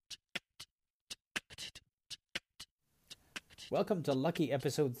Welcome to Lucky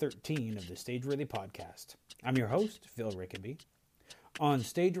Episode 13 of the Stageworthy Podcast. I'm your host, Phil Rickaby. On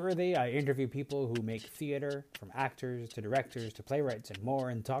Stageworthy, I interview people who make theater, from actors to directors to playwrights and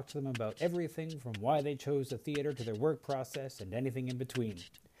more, and talk to them about everything from why they chose the theater to their work process and anything in between.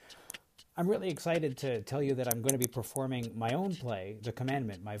 I'm really excited to tell you that I'm going to be performing my own play, The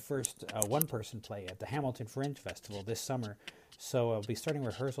Commandment, my first one-person play at the Hamilton Fringe Festival this summer. So I'll be starting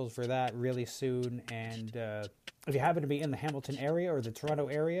rehearsals for that really soon, and if you happen to be in the Hamilton area or the Toronto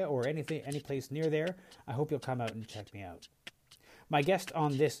area or any place near there, I hope you'll come out and check me out. My guest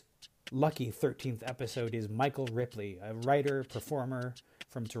on this lucky 13th episode is Michael Ripley, a writer, performer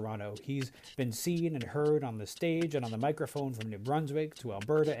from Toronto. He's been seen and heard on the stage and on the microphone from New Brunswick to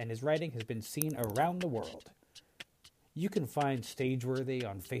Alberta, and his writing has been seen around the world. You can find Stageworthy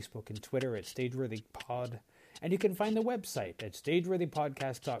on Facebook and Twitter at StageworthyPod, and you can find the website at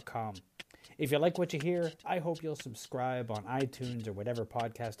stageworthypodcast.com. If you like what you hear, I hope you'll subscribe on iTunes or whatever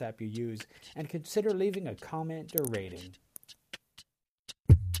podcast app you use, and consider leaving a comment or rating.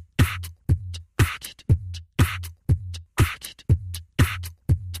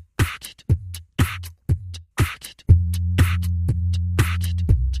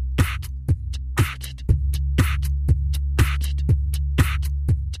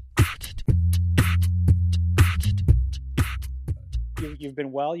 You've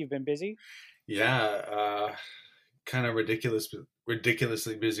been well? You've been busy? Yeah, kind of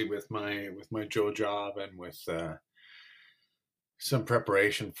ridiculously busy with my Joe job and with some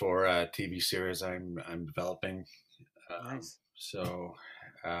preparation for a TV series I'm developing. Nice. So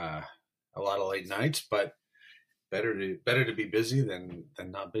a lot of late nights, but better to be busy than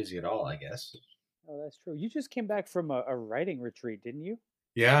not busy at all, I guess. Oh, that's true. You just came back from a writing retreat, didn't you?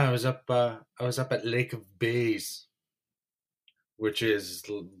 Yeah, I was up at Lake of Bays, which is,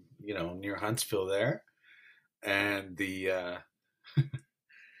 near Huntsville there. And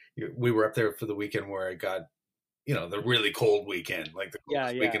we were up there for the weekend where it got, the really cold weekend, like the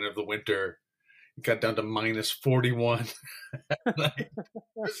coldest weekend of the winter. It got down to minus 41.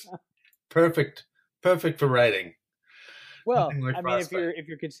 Perfect for writing. Well, I mean, if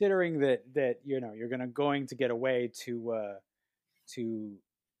you're considering that you're going to get away to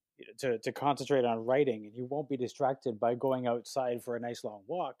concentrate on writing, and you won't be distracted by going outside for a nice long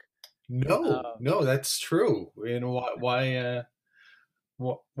walk. No, that's true. Why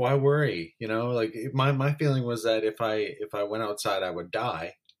worry? Like my feeling was that if I went outside, I would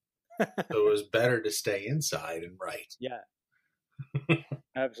die. So it was better to stay inside and write. Yeah,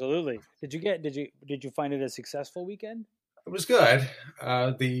 absolutely. Did you find it a successful weekend? It was good.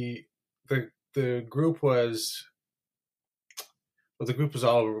 The group was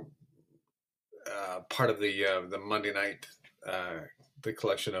all part of the Monday night, the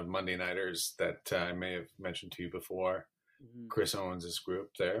collection of Monday Nighters that I may have mentioned to you before. Mm-hmm. Chris Owens' group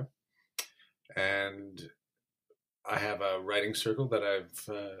there. And I have a writing circle that I've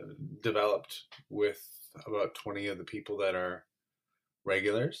developed with about 20 of the people that are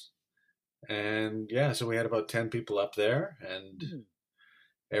regulars. And yeah, so we had about 10 people up there, and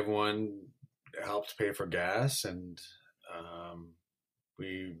everyone helped pay for gas, and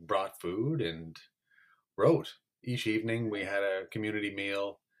we brought food and wrote. Each evening we had a community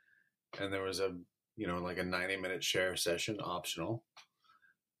meal, and there was a 90-minute share session, optional.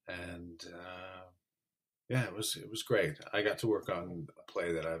 And yeah, it was great. I got to work on a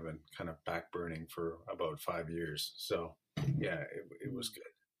play that I've been kind of back burning for about 5 years. So yeah, it was good.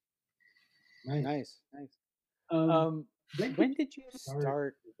 Nice. When did you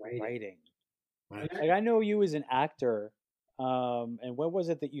start writing? Like, I know you as an actor, and when was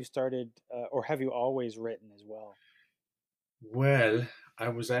it that you started, or have you always written as well? Well, I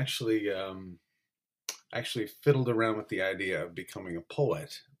was actually fiddled around with the idea of becoming a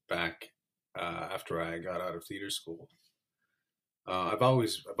poet back after I got out of theater school. I've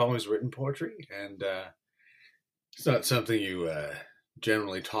always written poetry, and it's not something you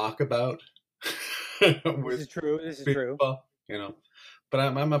generally talk about. This is true. But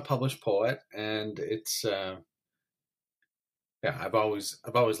I'm a published poet, and it's I've always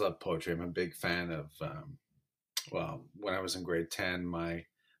loved poetry. I'm a big fan of when I was in grade 10, my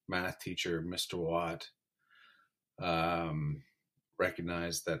math teacher, Mr. Watt,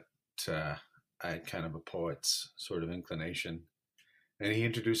 recognized that I had kind of a poet's sort of inclination, and he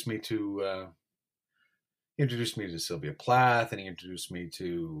introduced me to Sylvia Plath, and he introduced me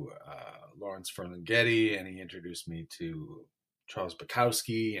to Lawrence Ferlinghetti, and he introduced me to Charles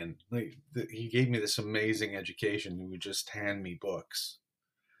Bukowski, and he gave me this amazing education. He would just hand me books,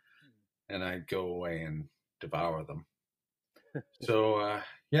 and I'd go away and devour them. So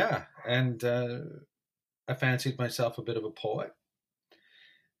yeah, and I fancied myself a bit of a poet,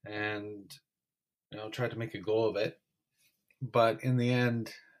 and tried to make a go of it. But in the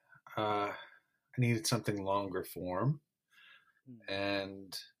end, I needed something longer form,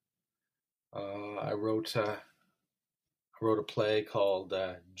 and I wrote a play called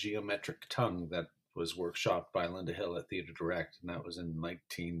Geometric Tongue that was workshopped by Linda Hill at Theatre Direct, and that was in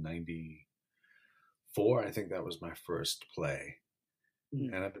 1994. I think that was my first play,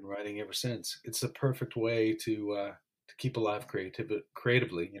 and I've been writing ever since. It's the perfect way to keep alive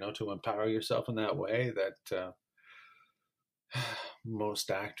creatively, to empower yourself in that way that most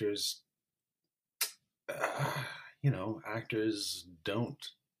actors, actors don't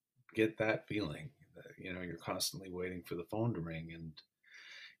get that feeling. You're constantly waiting for the phone to ring, and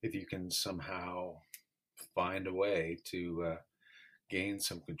if you can somehow find a way to gain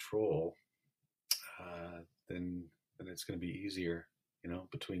some control, then it's going to be easier,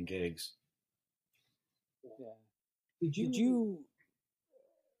 between gigs. Yeah. Did you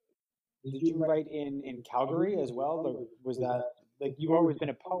write in Calgary as well? Or was that like you've always been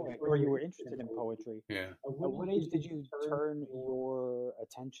a poet, or you were interested in poetry? Yeah. At what age did you turn your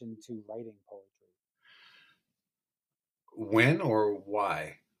attention to writing poetry? When or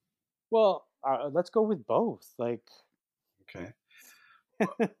why? Well, let's go with both. Like, okay.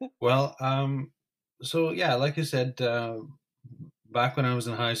 Well, so yeah, like I said, back when I was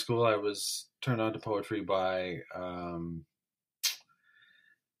in high school, I was turned on to poetry by.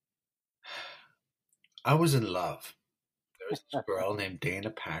 I was in love. There was this girl named Dana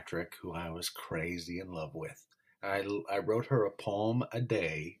Patrick who I was crazy in love with. I wrote her a poem a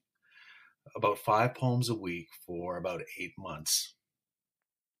day, about 5 poems a week for about 8 months.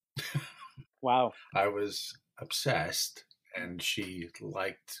 Wow. I was obsessed, and she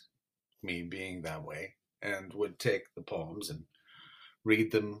liked me being that way and would take the poems and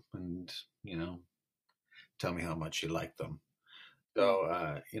read them and, tell me how much she liked them.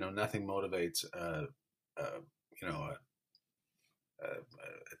 So, nothing motivates, a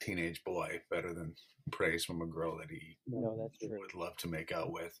teenage boy better than praise from a girl that he that's true. would love to make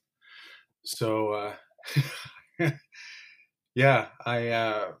out with. So, yeah,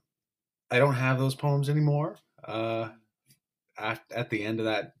 I don't have those poems anymore. At the end of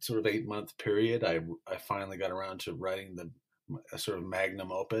that sort of 8-month period, I finally got around to writing a sort of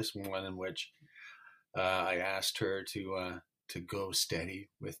magnum opus, one in which I asked her to go steady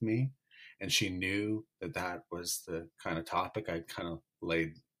with me, and she knew that was the kind of topic I'd kind of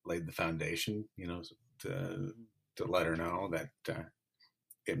laid the foundation, to let her know that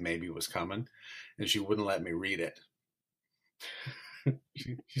it maybe was coming, and she wouldn't let me read it.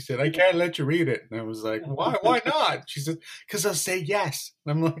 She said, "I can't let you read it." And I was like, "Why? Why not?" She said, "Because I'll say yes."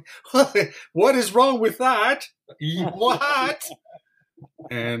 And I'm like, "What is wrong with that? What?"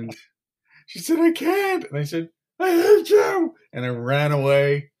 And she said, "I can't." And I said, "I hate you." And I ran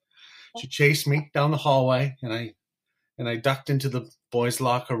away. She chased me down the hallway, and I ducked into the boys'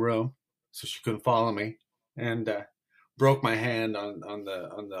 locker room so she couldn't follow me, and broke my hand on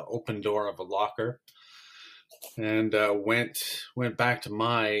the open door of a locker. And went back to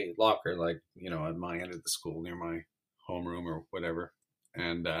my locker, like, at my end of the school, near my homeroom or whatever.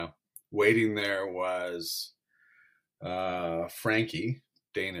 And waiting there was Frankie,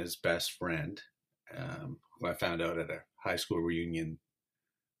 Dana's best friend, who I found out at a high school reunion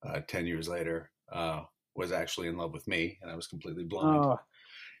 10 years later, was actually in love with me, and I was completely blind. Oh.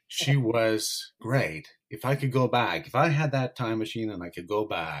 She was great. If I could go back, if I had that time machine and I could go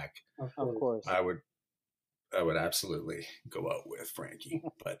back, of course, I would absolutely go out with Frankie.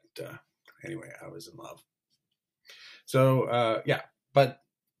 But anyway, I was in love. So, yeah, but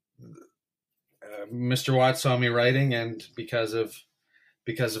Mr. Watts saw me writing, and because of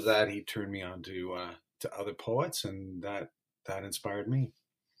that, he turned me on to other poets, and that inspired me.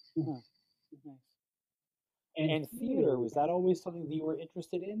 Mm-hmm. And theater, was that always something that you were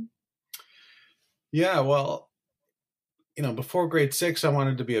interested in? Yeah, well, before grade 6, I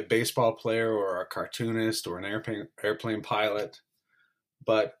wanted to be a baseball player or a cartoonist or an airplane pilot.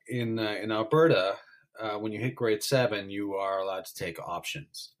 But in Alberta, when you hit grade 7, you are allowed to take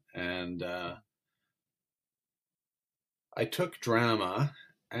options. And I took drama,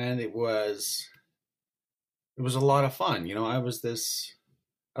 and it was a lot of fun. I was this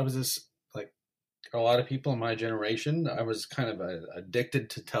like a lot of people in my generation. I was kind of addicted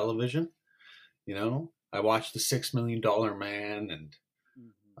to television. I watched The $6 Million Man, and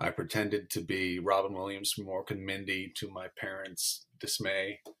I pretended to be Robin Williams from Mork and Mindy, to my parents'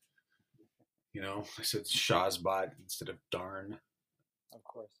 dismay. I said Shazbot instead of darn. Of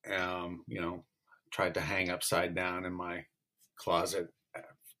course. Tried to hang upside down in my closet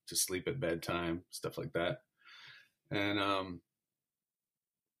to sleep at bedtime, stuff like that.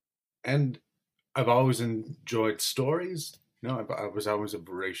 And I've always enjoyed stories. You know, I was always a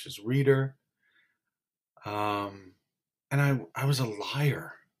voracious reader. And I was a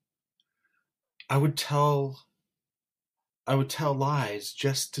liar. I would tell lies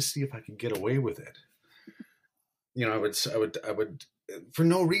just to see if I could get away with it. You know, I would for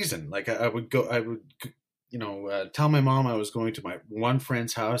no reason. Like I would tell my mom I was going to my one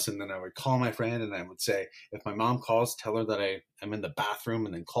friend's house, and then I would call my friend, and I would say, if my mom calls, tell her that I'm in the bathroom,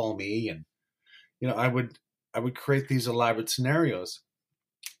 and then call me. And you know, I would create these elaborate scenarios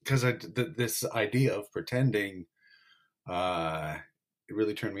because this idea of pretending, it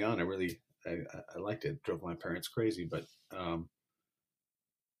really turned me on. I liked it. It drove my parents crazy, but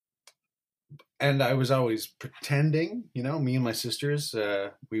and I was always pretending. You know, me and my sisters,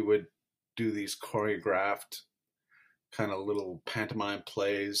 we would do these choreographed kind of little pantomime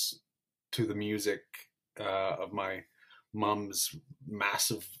plays to the music of my mom's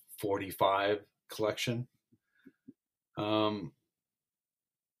massive 45 collection. And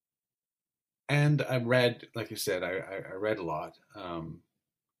I read, like you said, I read a lot.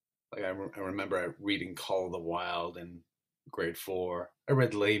 Like I remember reading Call of the Wild in grade 4. I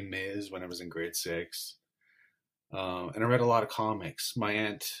read Les Mis when I was in grade 6. And I read a lot of comics. My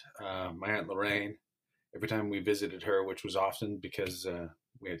aunt Lorraine, every time we visited her, which was often because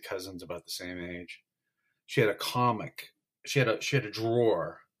we had cousins about the same age, she had a comic. She had a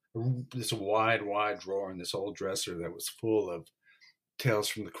drawer, this wide drawer in this old dresser that was full of Tales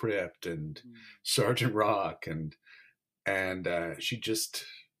from the Crypt and Sergeant Rock, and she'd just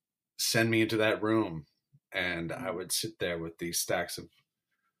send me into that room, and I would sit there with these stacks of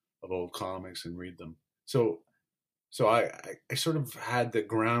old comics and read them. So I sort of had the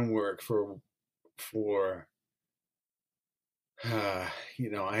groundwork for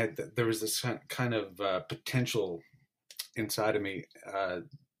there was this kind of potential inside of me. I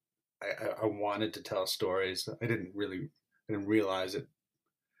wanted to tell stories. I didn't realize it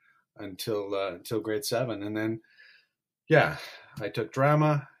until grade 7, and then I took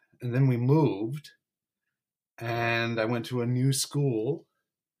drama, and then we moved, and I went to a new school,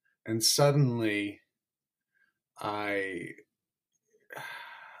 and suddenly I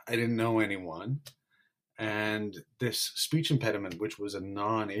didn't know anyone. And this speech impediment, which was a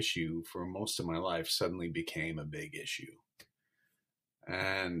non-issue for most of my life, suddenly became a big issue.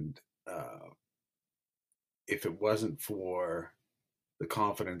 And if it wasn't for the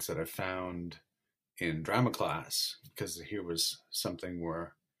confidence that I found in drama class, because here was something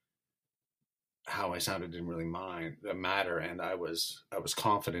where how I sounded didn't really matter, and I was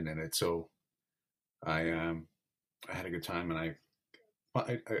confident in it. So I had a good time, and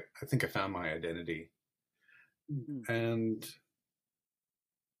I think I found my identity. And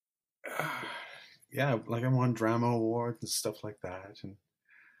like I won drama awards and stuff like that, and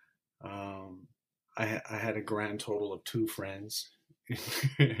I had a grand total of 2 friends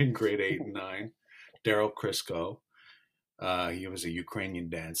in grade 8 and 9. Daryl Crisco, he was a Ukrainian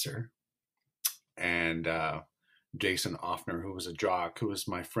dancer, and Jason Offner, who was a jock, who was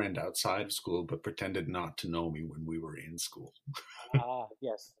my friend outside of school but pretended not to know me when we were in school.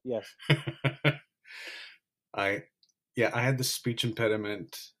 Yes. I had the speech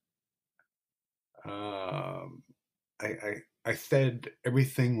impediment. I said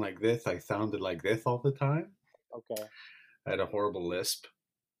everything like this. I sounded like this all the time. Okay. I had a horrible lisp.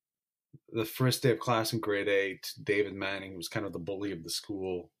 The first day of class in grade 8, David Manning was kind of the bully of the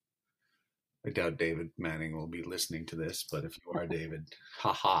school. I doubt David Manning will be listening to this, but if you are, David,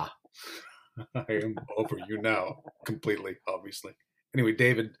 haha. I am over you now, completely, obviously. Anyway,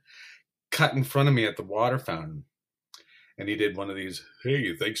 David cut in front of me at the water fountain, and he did one of these,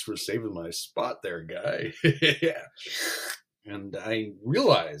 "Hey, thanks for saving my spot there, guy." Yeah. And I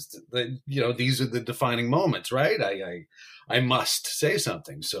realized that, these are the defining moments, right? I must say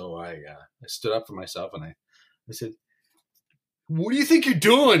something. So I stood up for myself, and I said, "What do you think you're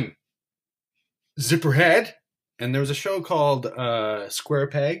doing, Zipperhead?" And there was a show called Square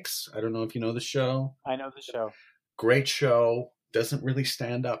Pegs. I don't know if you know the show. I know the show. Great show. Doesn't really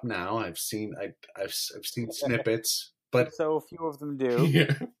stand up now. I've seen snippets, but so few of them do.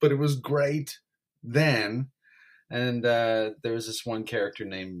 Yeah, but it was great then. And there was this one character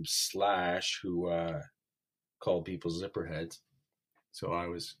named Slash who called people zipperheads. So I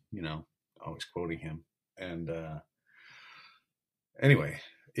was, always quoting him. And anyway,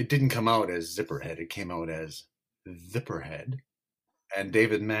 it didn't come out as Zipperhead. It came out as Zipperhead. And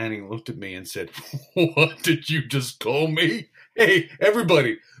David Manning looked at me and said, "What did you just call me? Hey,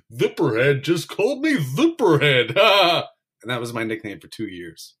 everybody, Zipperhead just called me Zipperhead." And that was my nickname for 2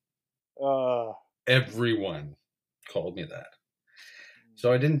 years. Everyone called me that.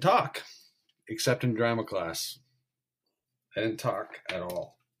 So I didn't talk, except in drama class. I didn't talk at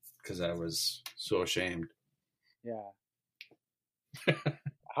all because I was so ashamed. Yeah.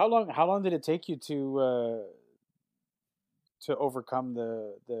 How long did it take you to overcome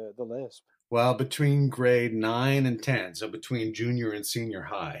the lisp? Well, between grade 9 and 10, so between junior and senior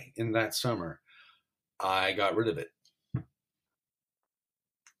high, in that summer, I got rid of it.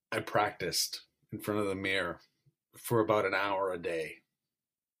 I practiced in front of the mirror for about an hour a day.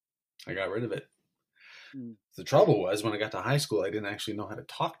 I got rid of it. The trouble was, when I got to high school, I didn't actually know how to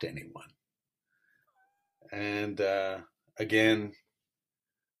talk to anyone. And again,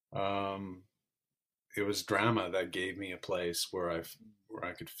 it was drama that gave me a place where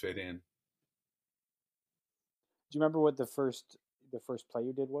I could fit in. Do you remember what the first play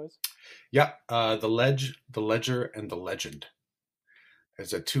you did was? Yeah, the Ledger, and the Legend.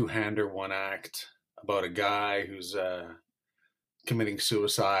 It's a two-hander, one act about a guy who's committing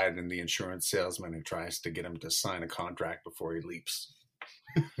suicide and the insurance salesman who tries to get him to sign a contract before he leaps.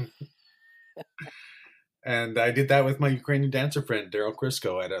 And I did that with my Ukrainian dancer friend Daryl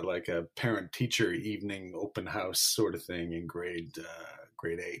Crisco at a parent-teacher evening open house sort of thing in grade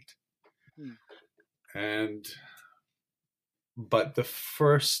 8. But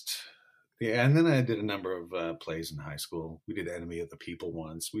and then I did a number of plays in high school. We did Enemy of the People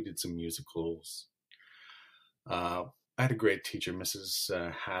once. We did some musicals. I had a great teacher, Mrs.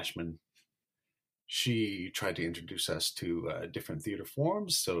 Hashman. She tried to introduce us to different theater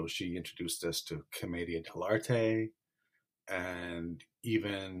forms. So she introduced us to Commedia dell'arte and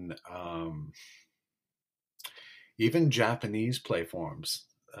even Japanese play forms.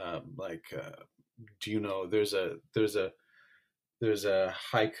 Do you know there's a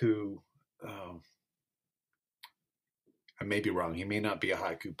haiku? I may be wrong. He may not be a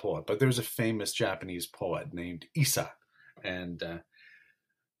haiku poet, but there's a famous Japanese poet named Issa, and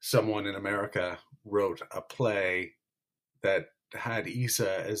someone in America wrote a play that had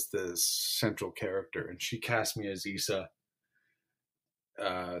Issa as the central character, and she cast me as Issa.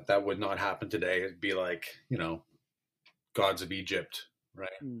 That would not happen today. It'd be like, Gods of Egypt, right?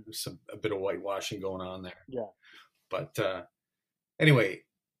 There's a bit of whitewashing going on there. Yeah. But anyway,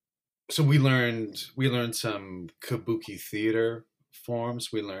 so we learned some kabuki theater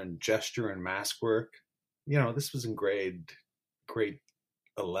forms. We learned gesture and mask work. This was in grade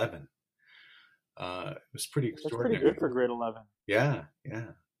 11. It was pretty extraordinary. That's pretty good for grade 11. Yeah.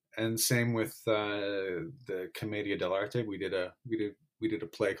 And same with the Commedia dell'arte. We did a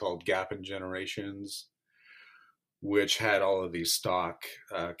play called Gap in Generations, which had all of these stock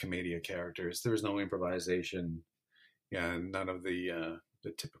Commedia characters. There was no improvisation. Yeah, none of the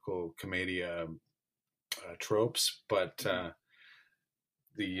typical Commedia tropes, but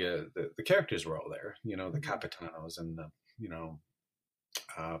the characters were all there. The Capitanos and the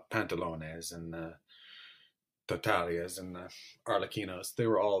Pantalones and the Totalias and the Arlequinos. They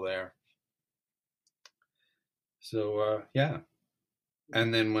were all there. So yeah,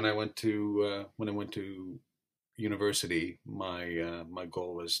 and then when I went to university, my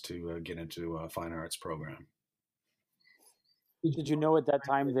goal was to get into a fine arts program. Did you know at that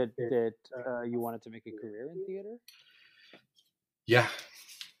time that you wanted to make a career in theater? Yeah.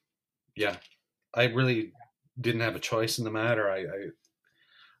 I really didn't have a choice in the matter. I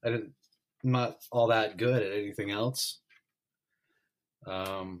didn't. I'm not all that good at anything else.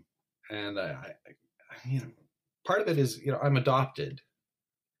 And I part of it is, I'm adopted,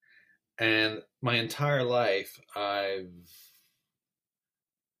 and my entire life I've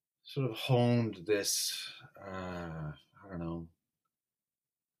sort of honed this. I don't know.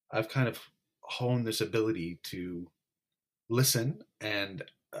 I've kind of honed this ability to listen and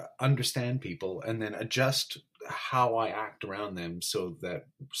understand people, and then adjust how I act around them so that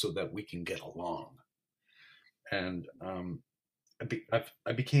we can get along. And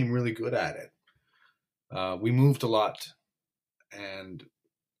I became really good at it. We moved a lot, and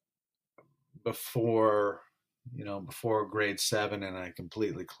before grade 7, and I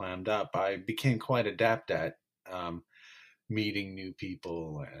completely clammed up, I became quite adept at meeting new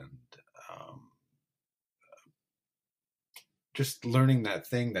people and just learning that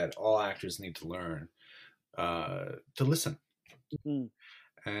thing that all actors need to learn, to listen. Mm-hmm.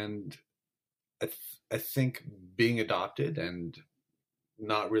 And I think being adopted and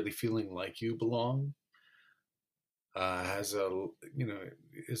not really feeling like you belong is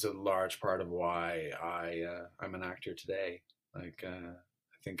a large part of why I'm an actor today. I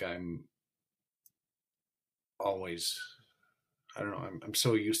think I'm always, I don't know, I'm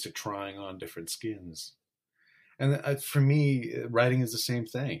so used to trying on different skins. And for me, writing is the same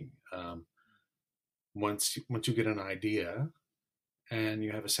thing. once you get an idea and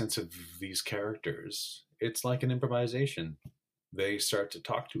you have a sense of these characters, it's like an improvisation. They start to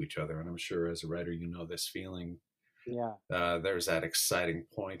talk to each other, and I'm sure as a writer, you know this feeling. Yeah. There's that exciting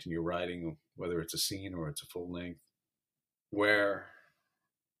point in your writing, whether it's a scene or it's a full length, where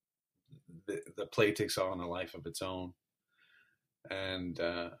the play takes on a life of its own, and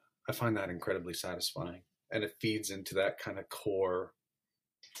I find that incredibly satisfying, and it feeds into that kind of core,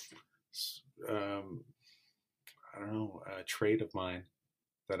 I don't know, trait of mine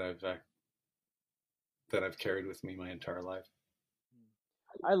that I've carried with me my entire life.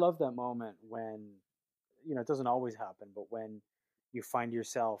 I love that moment when, it doesn't always happen, but when you find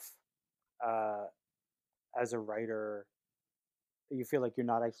yourself uh, as a writer, you feel like you're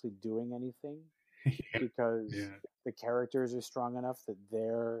not actually doing anything Yeah, because yeah, the characters are strong enough that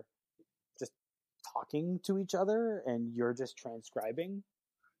they're just talking to each other and you're just transcribing.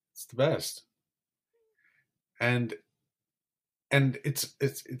 it's the best, and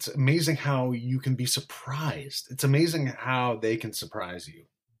it's amazing how you can be surprised. It's amazing how they can surprise you.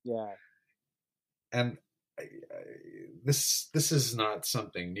 Yeah. And this is not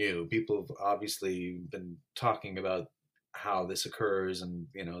something new. People have obviously been talking about how this occurs, and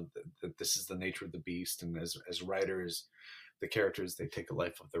that this is the nature of the beast. And as writers, the characters, they take a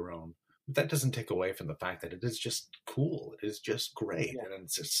life of their own. But that doesn't take away from the fact that it is just cool. It is just great, Yeah. and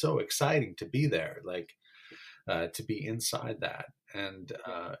it's just so exciting to be there. Like to be inside that, and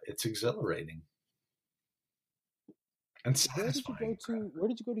it's exhilarating and satisfying. Where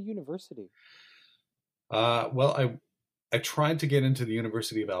did you go to university? Well, I tried to get into the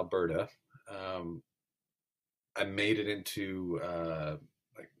University of Alberta. Um, I made it into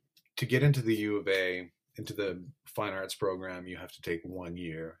like to get into the U of A, into the fine arts program. You have to take 1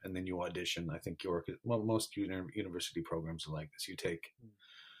 year, and then you audition. I think most university programs are like this.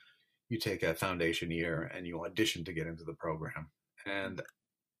 You take a foundation year, and you audition to get into the program. And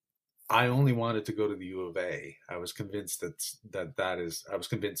I only wanted to go to the U of A. I was convinced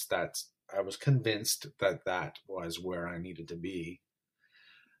I was convinced that that was where I needed to be,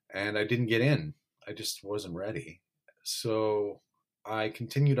 and I didn't get in. I just wasn't ready. So I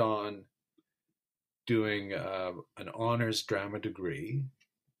continued on doing an honors drama degree,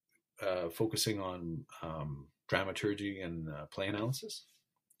 focusing on dramaturgy and play analysis,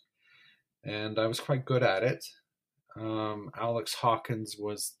 and I was quite good at it. Alex Hawkins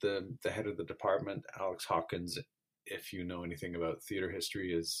was the head of the department. Alex Hawkins, if you know anything about theater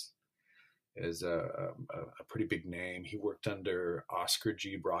history, is a pretty big name. He worked under Oscar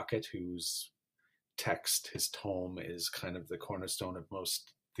G. Brockett, whose text, his tome, is kind of the cornerstone of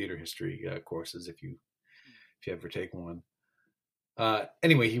most theater history courses, if you ever take one.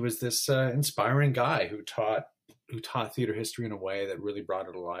 Anyway, he was this inspiring guy who taught theater history in a way that really brought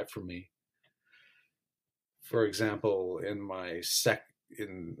it alive for me. For example, in my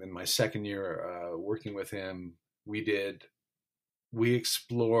second year working with him, we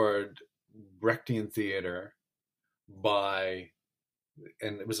explored Brechtian theater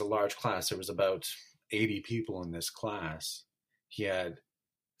and it was a large class. There was about 80 people in this class. He had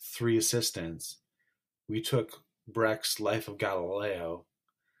 3 assistants. We took Brecht's Life of Galileo,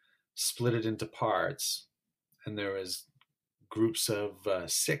 split it into parts, and there was groups of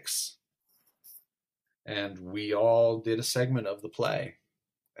 6, and we all did a segment of the play.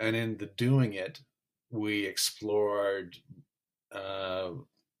 And in the doing it, we explored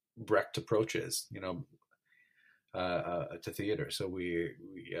Brecht approaches, to theater. So we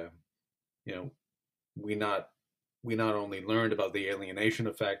not only learned about the alienation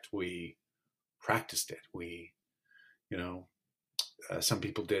effect, we practiced it. We, some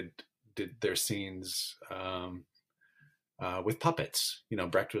people did their scenes with puppets.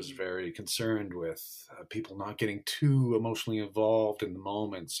 Brecht was very concerned with people not getting too emotionally involved in the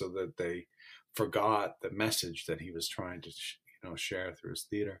moment, so that they forgot the message that he was trying to, share through his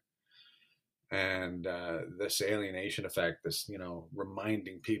theater. And this alienation effect, this,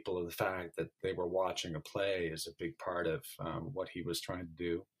 reminding people of the fact that they were watching a play, is a big part of what he was trying to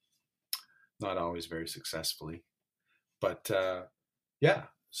do. Not always very successfully, but yeah.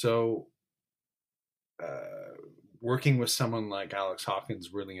 So working with someone like Alex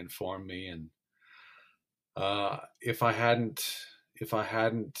Hawkins really informed me. And if I hadn't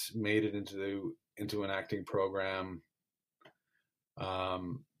made it into an acting program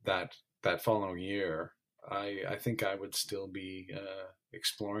that following year, I think I would still be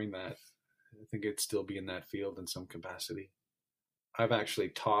exploring that. I think it'd still be in that field in some capacity. I've actually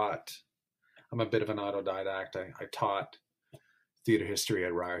taught. I'm a bit of an autodidact. I taught theater history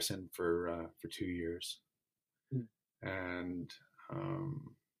at Ryerson for 2 years, and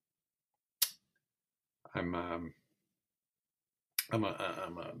I'm I'm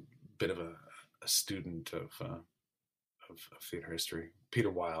a bit of a student of theater history. Peter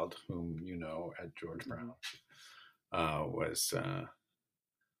Wilde, whom you know at George Brown, was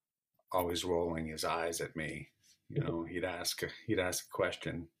always rolling his eyes at me. You know, he'd ask a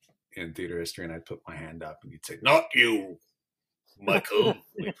question in theater history, and I'd put my hand up, and he'd say, "Not you, Michael.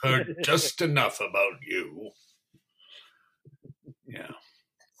 We've heard just enough about you." Yeah.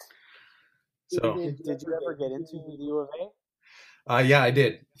 So did you ever get into the U of A? yeah, I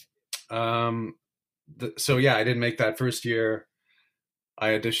did. So yeah, I didn't make that first year.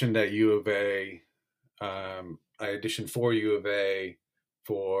 I auditioned at U of A. I auditioned for U of A,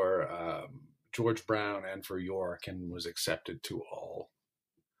 for George Brown, and for York, and was accepted to all.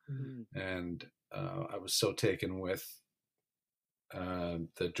 Mm-hmm. And I was so taken with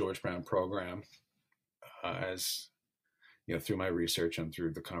the George Brown program, as you know, through my research and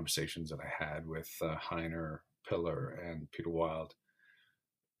through the conversations that I had with Heiner, Pillar, and Peter Wilde,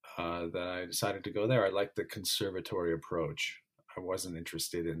 that I decided to go there. I liked the conservatory approach. I wasn't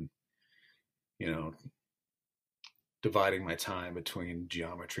interested in, you know, dividing my time between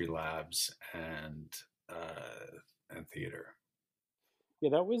geometry labs and theater. Yeah,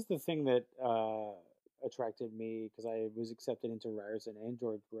 that was the thing that attracted me, because I was accepted into Ryerson and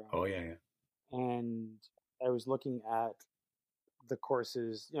George Brown. Oh yeah. And I was looking at the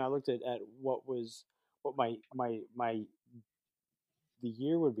courses. You know, I looked at what my the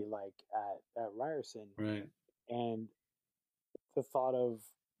year would be like at Ryerson. Right. And the thought of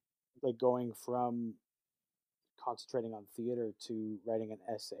like going from concentrating on theater to writing an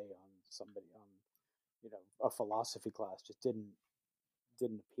essay on somebody, on, you know, a philosophy class, just didn't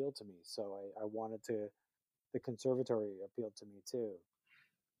appeal to me. So I wanted to, the conservatory appealed to me too.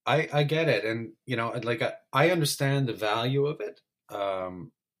 I get it. And, you know, like I understand the value of it.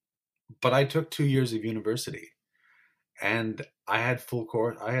 But I took 2 years of university, and I had full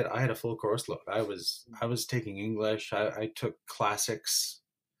course. I had a full course load. I was taking English. I took classics.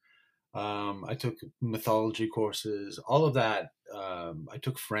 I took mythology courses, all of that. I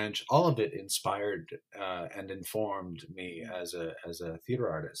took French. All of it inspired and informed me as a theater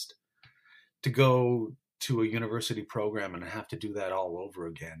artist. To go to a university program and have to do that all over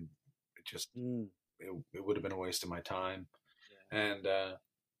again, it just it would have been a waste of my time. Yeah. And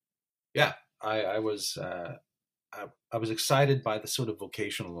yeah, I was excited by the sort of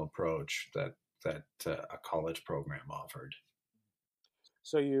vocational approach that a college program offered.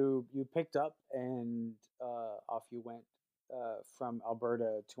 So you picked up and off you went from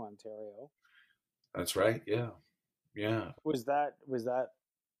Alberta to Ontario. That's right. Yeah, yeah. Was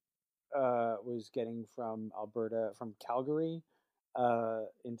getting from Alberta, from Calgary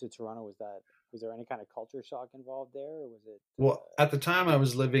into Toronto, was there any kind of culture shock involved there, or was it? Well, at the time I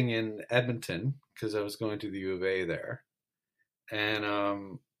was living in Edmonton because I was going to the U of A there, and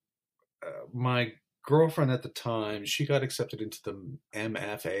my girlfriend at the time, she got accepted into the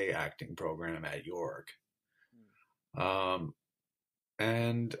MFA acting program at York.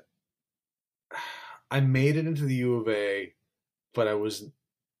 And I made it into the U of A, but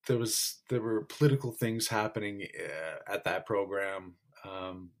there were political things happening at that program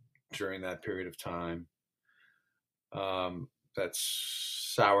during that period of time that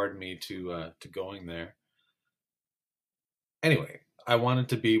soured me to going there. Anyway, I wanted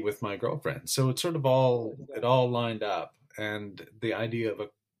to be with my girlfriend, so it sort of all lined up, and the idea of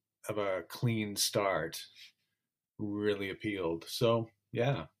a clean start really appealed. So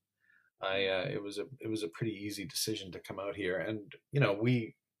yeah, it was a pretty easy decision to come out here. And you know,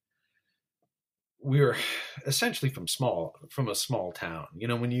 we were essentially from a small town. You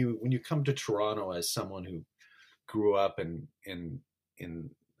know, when you come to Toronto as someone who grew up in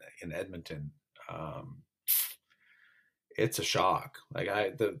Edmonton, it's a shock.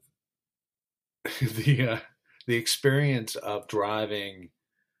 Like the experience of driving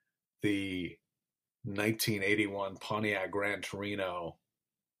the 1981 Pontiac Grand Torino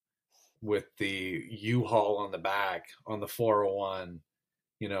with the U-Haul on the back on the 401,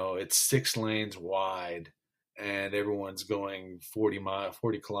 you know, it's 6 lanes wide and everyone's going 40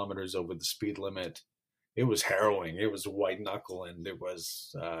 kilometers over the speed limit. It was harrowing. It was white knuckle, and it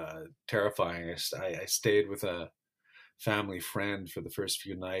was terrifying. I stayed with a family friend for the first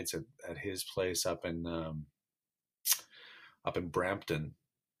few nights at his place up in Brampton.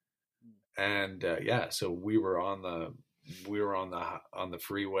 And yeah, so we were on the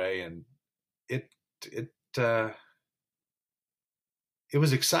freeway, and it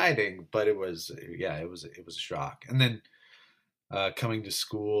was exciting, but it was a shock. And then coming to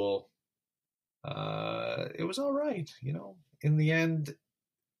school, it was all right. You know, in the end,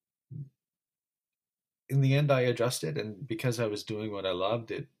 in the end, I adjusted, and because I was doing what I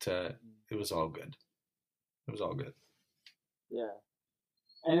loved, it was all good. It was all good. Yeah.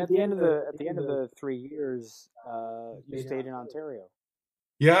 And at the end of the 3 years, you stayed in Ontario.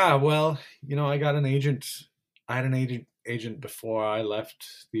 Yeah, well, I got an agent. I had an agent before I left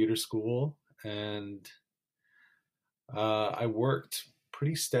theater school, and I worked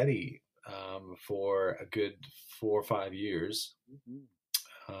pretty steady for a good 4 or 5 years.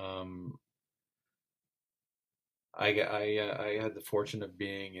 Um, I had the fortune of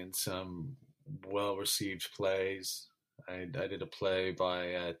being in some well-received plays. I did a play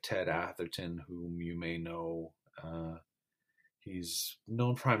by Ted Atherton, whom you may know. He's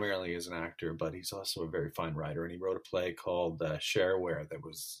known primarily as an actor, but he's also a very fine writer. And he wrote a play called Shareware that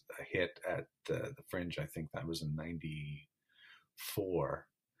was a hit at the Fringe. I think that was in '94.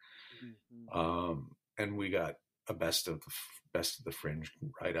 And we got a best of the Fringe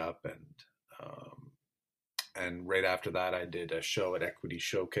right up, and right after that, I did a show at Equity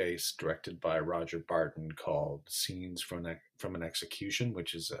Showcase directed by Roger Barton called Scenes from an Execution,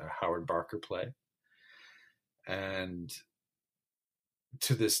 which is a Howard Barker play. And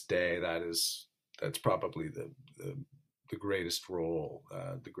to this day, that's probably the greatest role,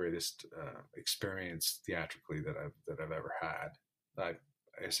 the greatest experience theatrically that I've ever had. I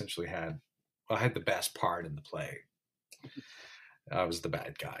essentially had the best part in the play. I was the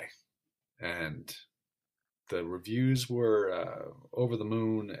bad guy, and the reviews were over the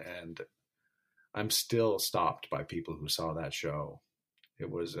moon, and I'm still stopped by people who saw that show. It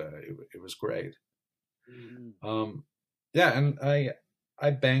was great. Yeah, and I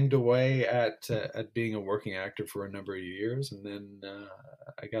banged away at being a working actor for a number of years, and then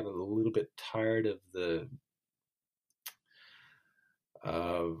I got a little bit tired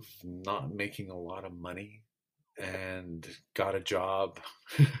of not making a lot of money, and got a job.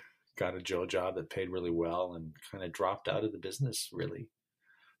 Got a job that paid really well, and kind of dropped out of the business, really,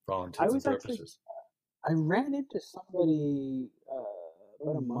 for all intents and purposes. I ran into somebody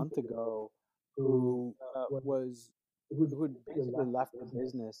about a month ago who who'd basically left the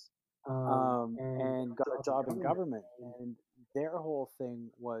business and got a job in government, and their whole thing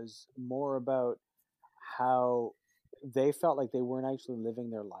was more about how they felt like they weren't actually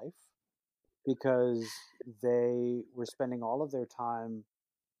living their life because they were spending all of their time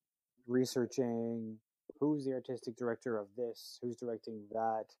researching who's the artistic director of this, who's directing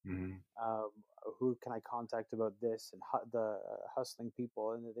that, who can I contact about this, and the hustling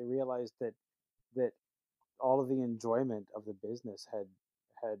people, and they realized that all of the enjoyment of the business had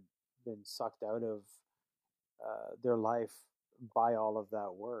been sucked out of their life by all of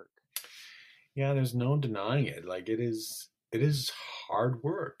that work. Yeah, there's no denying it. Like it is hard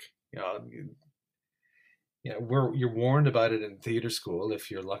work. You're warned about it in theater school if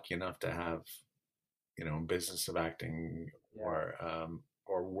you're lucky enough to have, business of acting or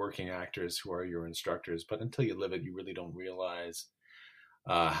working actors who are your instructors. But until you live it, you really don't realize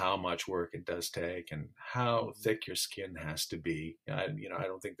how much work it does take and how thick your skin has to be. I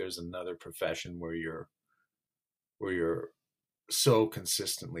don't think there's another profession where you're so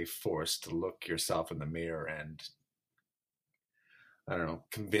consistently forced to look yourself in the mirror and, I don't know,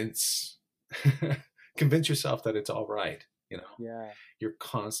 convince yourself that it's all right. You're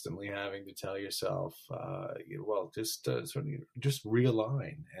constantly having to tell yourself, just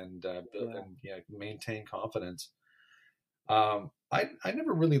realign and maintain confidence. I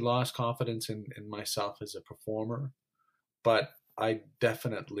never really lost confidence in myself as a performer, but I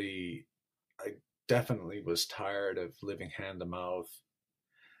definitely was tired of living hand to mouth.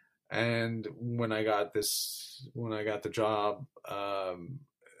 And when I got the job,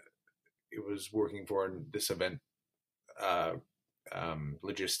 it was working for this event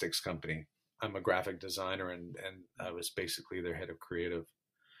logistics company. I'm a graphic designer, and I was basically their head of creative.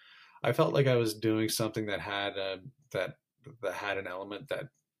 I felt like I was doing something that had an element that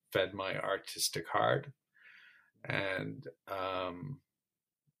fed my artistic heart, and I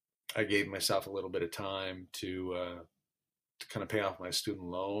gave myself a little bit of time to kind of pay off my student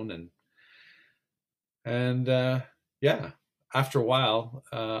loan, and after a while,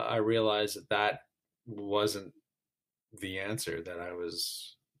 I realized that wasn't the answer, that I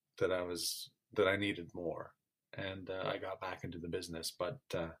needed more, and I got back into the business. But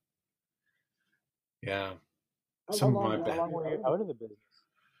how long were you out of the business?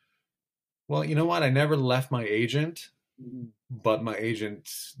 Well, you know what? I never left my agent, but my agent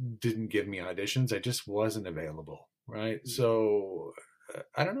didn't give me auditions. I just wasn't available, right? So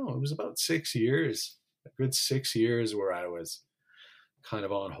I don't know. It was about 6 years, a good 6 years, where I was kind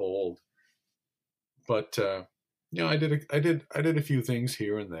of on hold. But I did a few things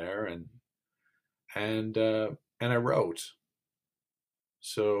here and there, and I wrote.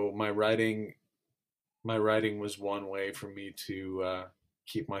 So my writing was one way for me to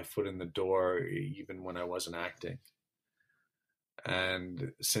keep my foot in the door, even when I wasn't acting.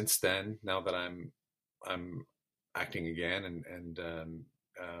 And since then, now that I'm acting again, and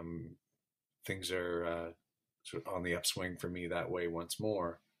things are sort of on the upswing for me that way once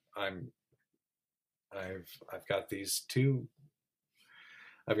more. I've got these two.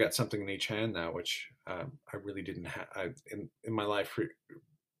 I've got something in each hand now, which I really didn't have in my life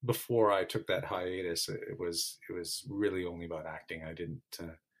before I took that hiatus. It was really only about acting. I didn't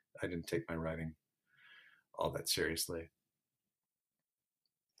take my writing all that seriously.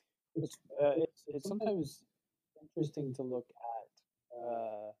 It's sometimes interesting to look at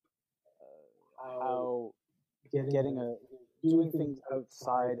how doing things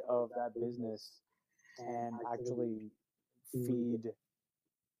outside of that business can actually feed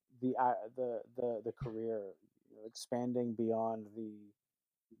the career, expanding beyond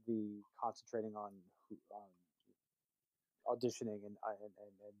the concentrating on auditioning and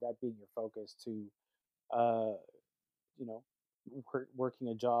that being your focus to uh, you know working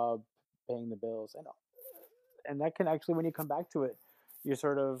a job, paying the bills, and that can actually, when you come back to it, you're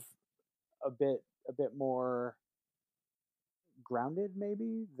sort of a bit more grounded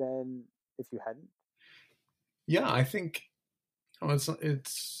maybe than if you hadn't. Yeah, I think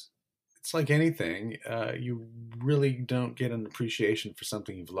it's like anything. You really don't get an appreciation for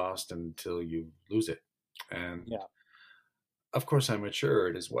something you've lost until you lose it. And Yeah. of course, I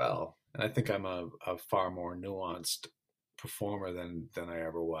matured as well, and I think I'm a far more nuanced performer than I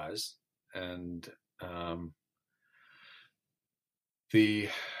ever was. And the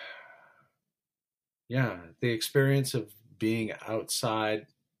the experience of being outside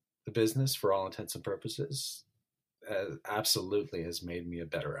the business for all intents and purposes absolutely has made me a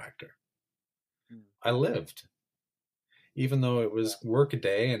better actor. I lived, even though it was work a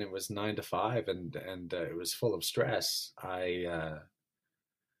day and it was 9 to 5 and it was full of stress. I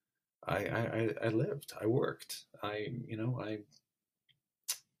lived. I worked. I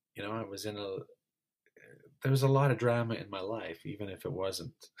was in a. There was a lot of drama in my life, even if it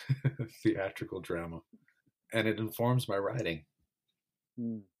wasn't theatrical drama, and it informs my writing.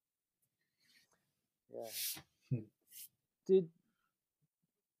 Yeah. Did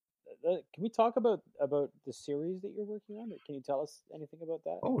can we talk about the series that you're working on? Can you tell us anything about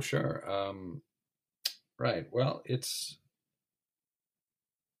that? Oh, sure. Right. Well, it's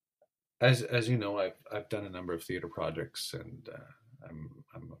as you know, I've done a number of theater projects, and I'm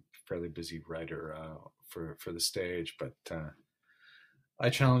a fairly busy writer for the stage. But I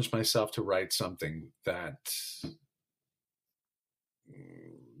challenged myself to write something that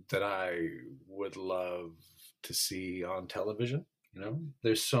I would love to see on television.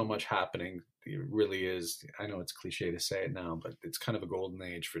 There's so much happening. It really is. I know it's cliche to say it now, but it's kind of a golden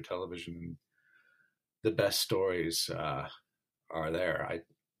age for television. The best stories are there.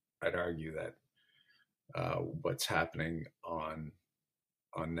 I'd argue that what's happening on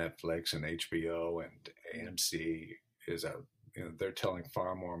Netflix and HBO and AMC is they're telling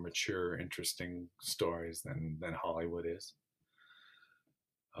far more mature, interesting stories than Hollywood is.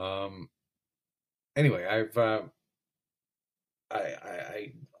 Anyway, I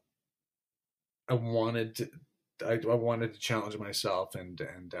wanted to. I wanted to challenge myself and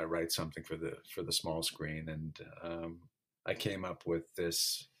write something for the small screen, and I came up with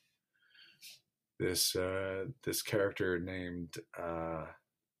this character named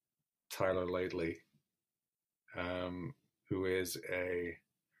Tyler Lately, who is a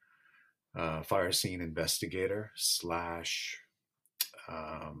fire scene investigator slash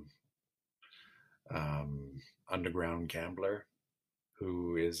underground gambler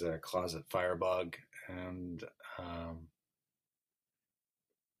who is a closet firebug. And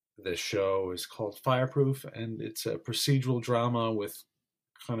the show is called Fireproof, and it's a procedural drama with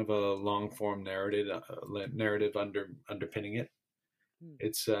kind of a long form narrative underpinning it.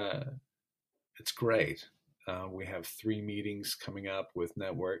 It's great. We have 3 meetings coming up with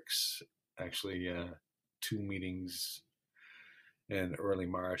networks. Actually, 2 meetings in early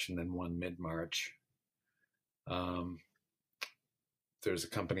March and then 1 mid-March. There's a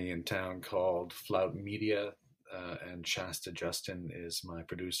company in town called Flout Media, and Shasta Justin is my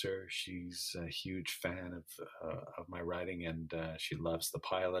producer. She's a huge fan of my writing, and she loves the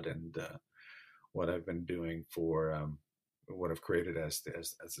pilot and what I've been doing for what I've created as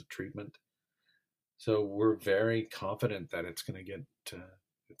a treatment. So we're very confident that it's going to get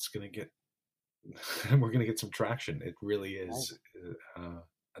we're going to get some traction. It really is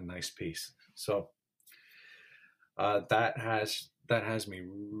a nice piece. So that has me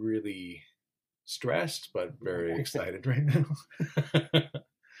really stressed, but very excited right now.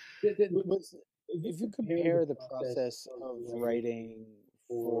 If you compare the process of writing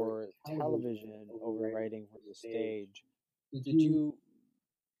for television over writing for the stage, did you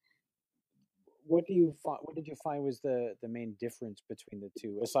what did you find was the main difference between the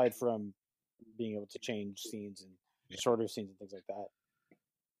two, aside from being able to change scenes and shorter scenes and things like that?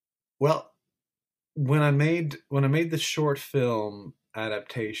 Well, when I made the short film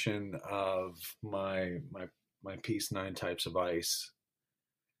adaptation of my piece Nine Types of Ice,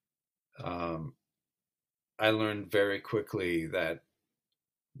 I learned very quickly that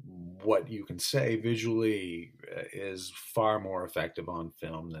what you can say visually is far more effective on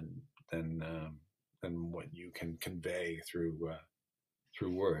film than what you can convey through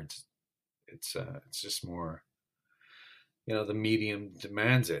words. It's just more, the medium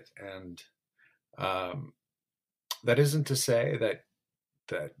demands it, and that isn't to say that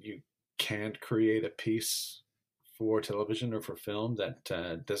you can't create a piece for television or for film that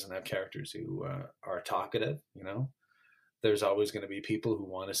doesn't have characters who are talkative. There's always going to be people who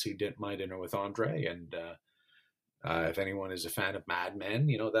want to see My Dinner with Andre, and if anyone is a fan of Mad Men,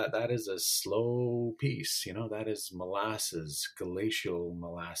 that is a slow piece. That is molasses, glacial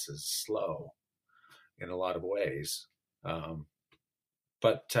molasses, slow in a lot of ways.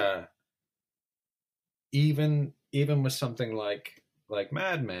 But even with something like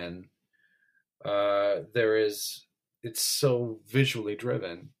Mad Men, it's so visually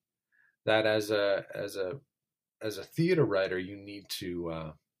driven that as a theater writer, you need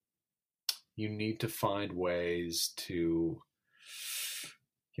to find ways to,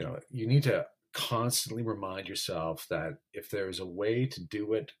 you need to constantly remind yourself that if there is a way to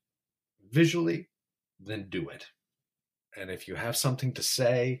do it visually, then do it. And if you have something to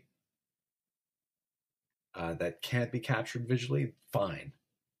say that can't be captured visually, fine.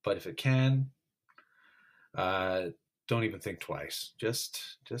 But if it can, don't even think twice.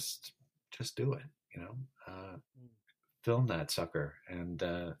 Just do it. Film that sucker and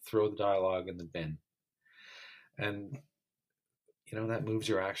throw the dialogue in the bin. And that moves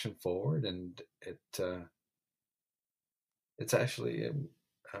your action forward, and it's actually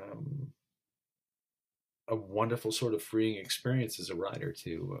a wonderful sort of freeing experience as a writer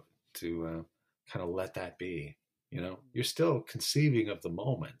to kind of let that be. You're still conceiving of the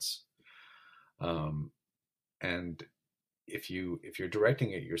moments, and if you're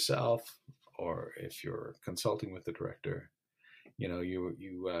directing it yourself, or if you're consulting with the director,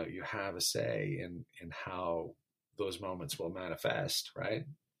 you have a say in how those moments will manifest, right?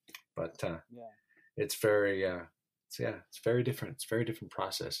 But it's very it's very different. It's a very different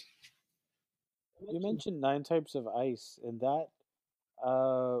process. You mentioned Nine Types of Ice, and that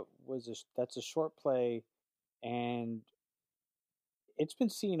that's a short play, and it's been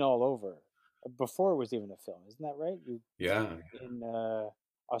seen all over before it was even a film, isn't that right? Yeah. In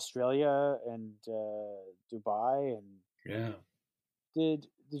Australia and Dubai, and yeah. Did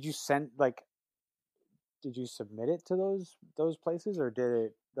you did you submit it to those places, or did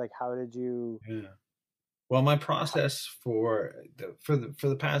it how did you? Yeah. Well, my process for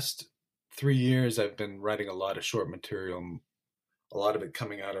the past 3 years, I've been writing a lot of short material, a lot of it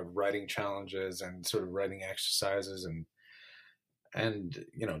coming out of writing challenges and sort of writing exercises, and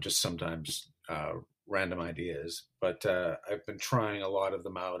just sometimes random ideas. But I've been trying a lot of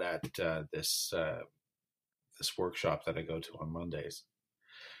them out at this workshop that I go to on Mondays.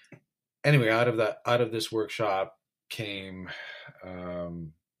 Anyway, out of this workshop came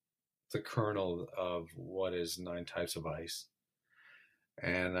the kernel of what is Nine Types of Ice.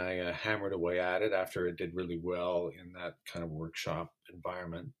 And I hammered away at it after it did really well in that kind of workshop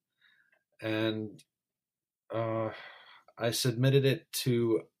environment. And I submitted it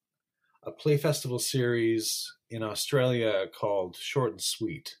to a play festival series in Australia called Short and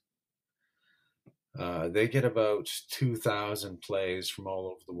Sweet. They get about 2,000 plays from all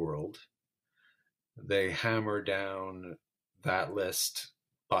over the world. They hammer down that list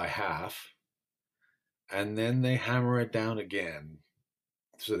by half, and then they hammer it down again.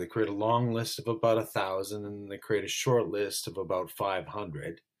 So they create a long list of about 1,000, and they create a short list of about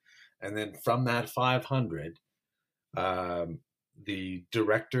 500. And then from that 500, the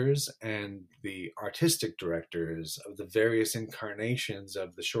directors and the artistic directors of the various incarnations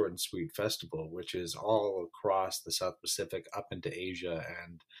of the Short and Sweet Festival, which is all across the South Pacific, up into Asia,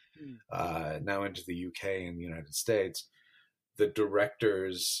 and now into the UK and the United States, the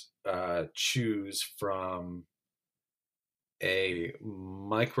directors choose from a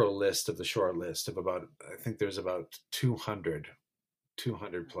micro list of the short list of about, I think there's about 200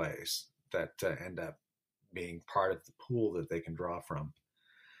 plays that end up being part of the pool that they can draw from.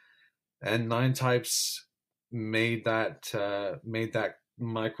 and Nine Types made that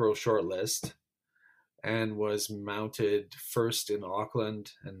micro short list and was mounted first in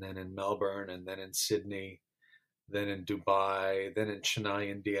Auckland, and then in Melbourne, and then in Sydney, then in Dubai, then in Chennai,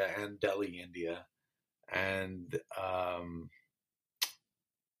 India, and Delhi, India, and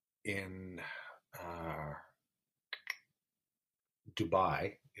in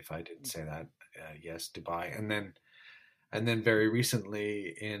Dubai, if I didn't say that, yes, Dubai, and then very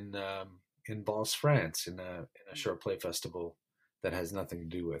recently in Valls, France, in a short play festival that has nothing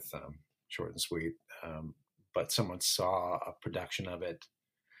to do with short and sweet, but someone saw a production of it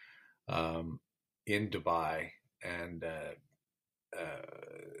in Dubai, and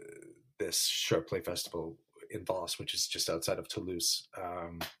this short play festival in Valls, which is just outside of Toulouse,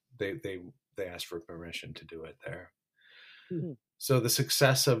 they asked for permission to do it there. Mm-hmm. So the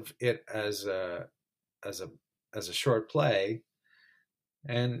success of it as a short play,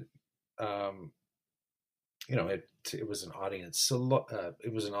 and it was an audience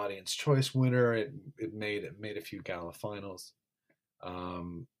it was an audience choice winner. It made a few gala finals. A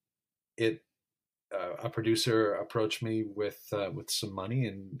producer approached me with some money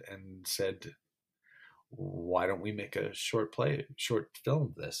and said, why don't we make a short film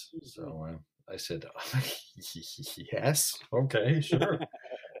of this? So I said, yes, okay, sure.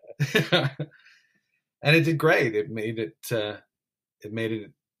 And it did great. It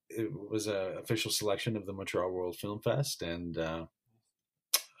was an official selection of the Montreal World Film Fest, and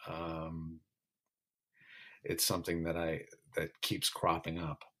it's something that keeps cropping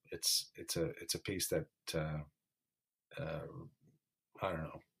up. It's a piece that I don't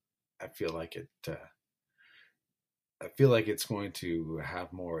know. I feel like it's going to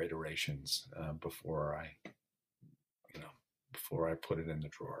have more iterations before I put it in the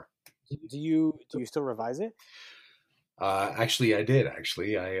drawer. Do you still revise it? Actually, I did.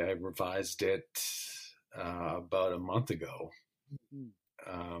 Actually, I revised it about a month ago.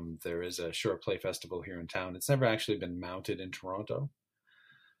 Mm-hmm. There is a short play festival here in town. It's never actually been mounted in Toronto.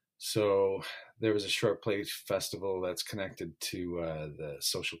 So there was a short play festival that's connected to the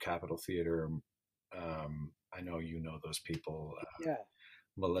Social Capital Theatre. I know you know those people. Yeah.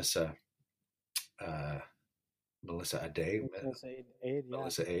 Melissa Ade.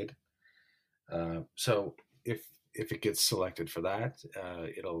 Melissa Ade. So if it gets selected for that,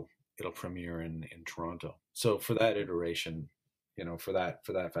 it'll premiere in Toronto. So for that iteration, for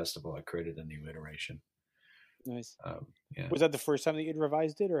that festival, I created a new iteration. Nice. Yeah. Was that the first time that you'd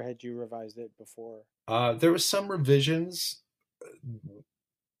revised it, or had you revised it before? There were some revisions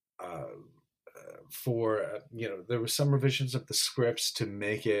there were some revisions of the scripts to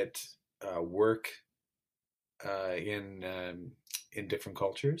make it work in different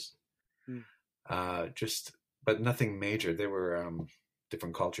cultures. But nothing major. They were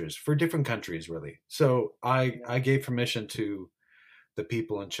different cultures for different countries, really. So I gave permission to the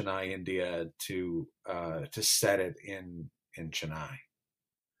people in Chennai, India, to set it in Chennai,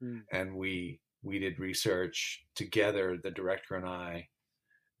 and we did research together, the director and I,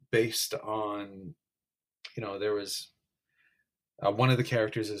 based on, there was one of the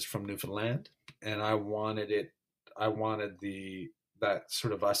characters is from Newfoundland, and I wanted that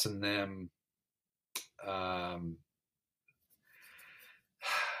sort of us and them.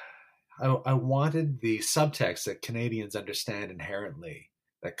 I wanted the subtext that Canadians understand inherently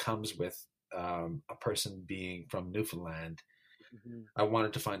that comes with a person being from Newfoundland. Mm-hmm. I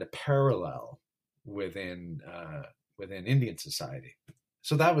wanted to find a parallel within Indian society.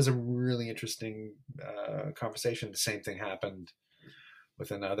 So that was a really interesting conversation. The same thing happened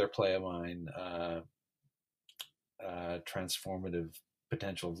with another play of mine, Transformative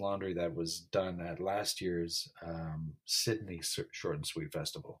Potential of Laundry, that was done at last year's Sydney Short and Sweet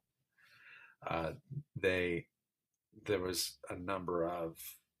Festival. There was a number of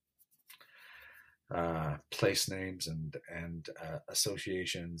place names and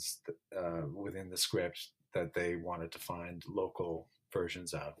associations within the script that they wanted to find local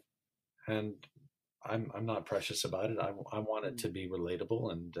versions of, and I'm not precious about it. I want it to be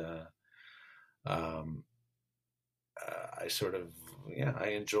relatable, and I sort of I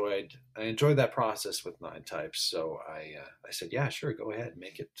enjoyed that process with Nine Types. So I said, yeah, sure, go ahead,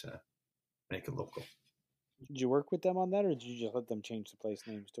 make it local. Did you work with them on that, or did you just let them change the place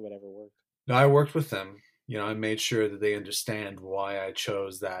names to whatever worked? No, I worked with them. I made sure that they understand why I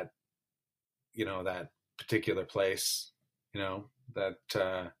chose that, that particular place.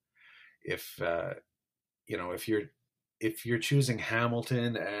 That if you're choosing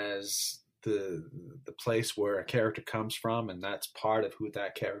Hamilton as the place where a character comes from, and that's part of who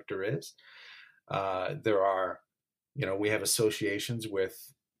that character is, there are, we have associations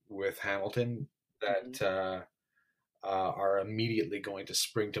with with Hamilton that are immediately going to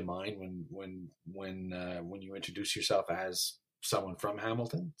spring to mind when you introduce yourself as someone from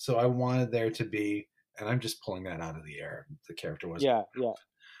Hamilton. So I wanted there to be, and I'm just pulling that out of the air. The character wasn't,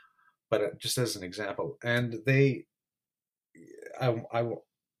 but just as an example, and I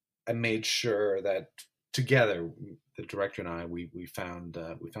made sure that together, the director and I, we found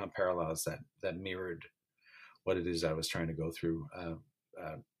parallels that mirrored what it is I was trying to go through,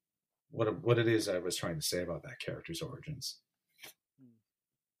 what it is I was trying to say about that character's origins.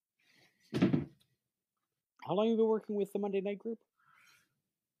 How long have you been working with the Monday Night Group?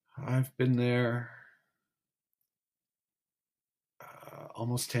 I've been there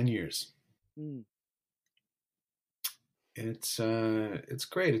almost 10 years. It's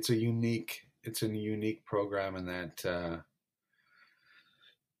great. It's a unique program in that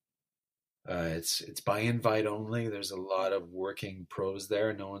it's by invite only. There's a lot of working pros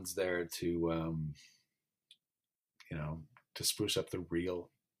there. No one's there to to spruce up the reel.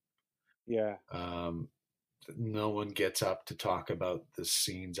 Yeah. No one gets up to talk about the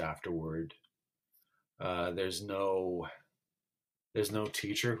scenes afterward. There's no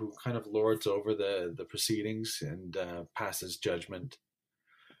teacher who kind of lords over the proceedings and passes judgment.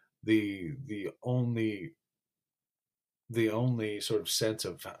 The only sort of sense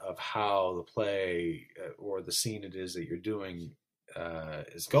of how the play or the scene it is that you're doing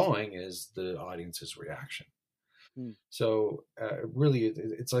is going is the audience's reaction. So really,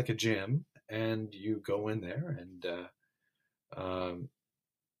 it's like a gym, and you go in there and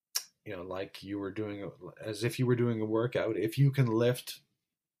like you were doing, as if you were doing a workout. If you can lift,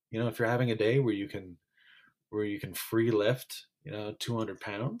 if you're having a day where you can free lift, 200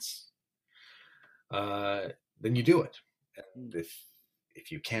 pounds, then you do it. And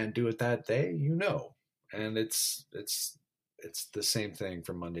if you can't do it that day, and it's the same thing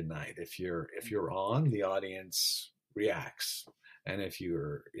for Monday night. If you're on, the audience reacts. And if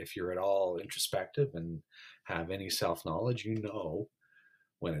you're at all introspective and have any self-knowledge,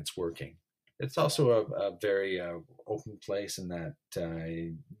 when it's working. It's also a very open place in that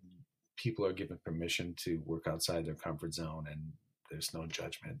people are given permission to work outside their comfort zone, and there's no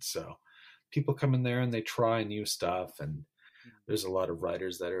judgment. So people come in there and they try new stuff, and there's a lot of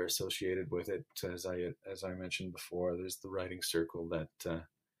writers that are associated with it. As I mentioned before, there's the writing circle that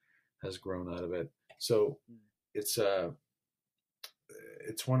has grown out of it. So it's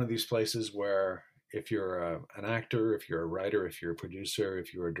one of these places where if you're an actor, if you're a writer, if you're a producer,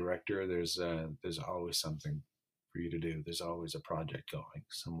 if you're a director, there's always something for you to do. There's always a project going.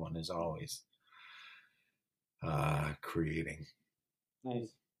 Someone is always creating.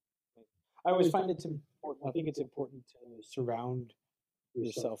 Nice. I always find it's important. I think it's important to surround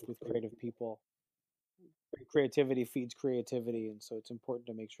yourself with creative people. Creativity feeds creativity, and so it's important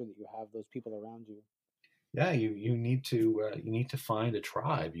to make sure that you have those people around you. Yeah, you need to find a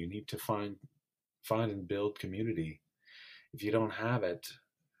tribe. You need to find and build community. If you don't have it,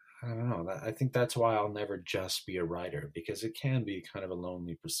 I don't know. I think that's why I'll never just be a writer, because it can be kind of a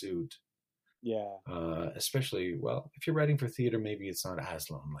lonely pursuit. Yeah. Especially, well, if you're writing for theater, maybe it's not as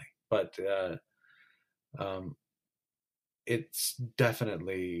lonely, but it's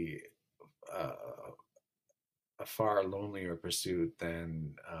definitely a far lonelier pursuit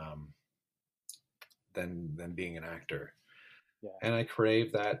than being an actor. Yeah. And I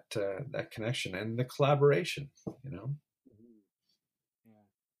crave that connection and the collaboration, Yeah.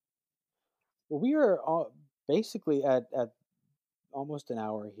 Well, we are basically at almost an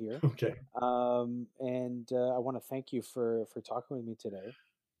hour here. Okay. And I want to thank you for talking with me today.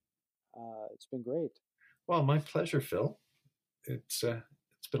 It's been great. Well, my pleasure, Phil. It's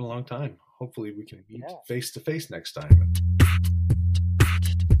been a long time. Hopefully we can meet face to face next time.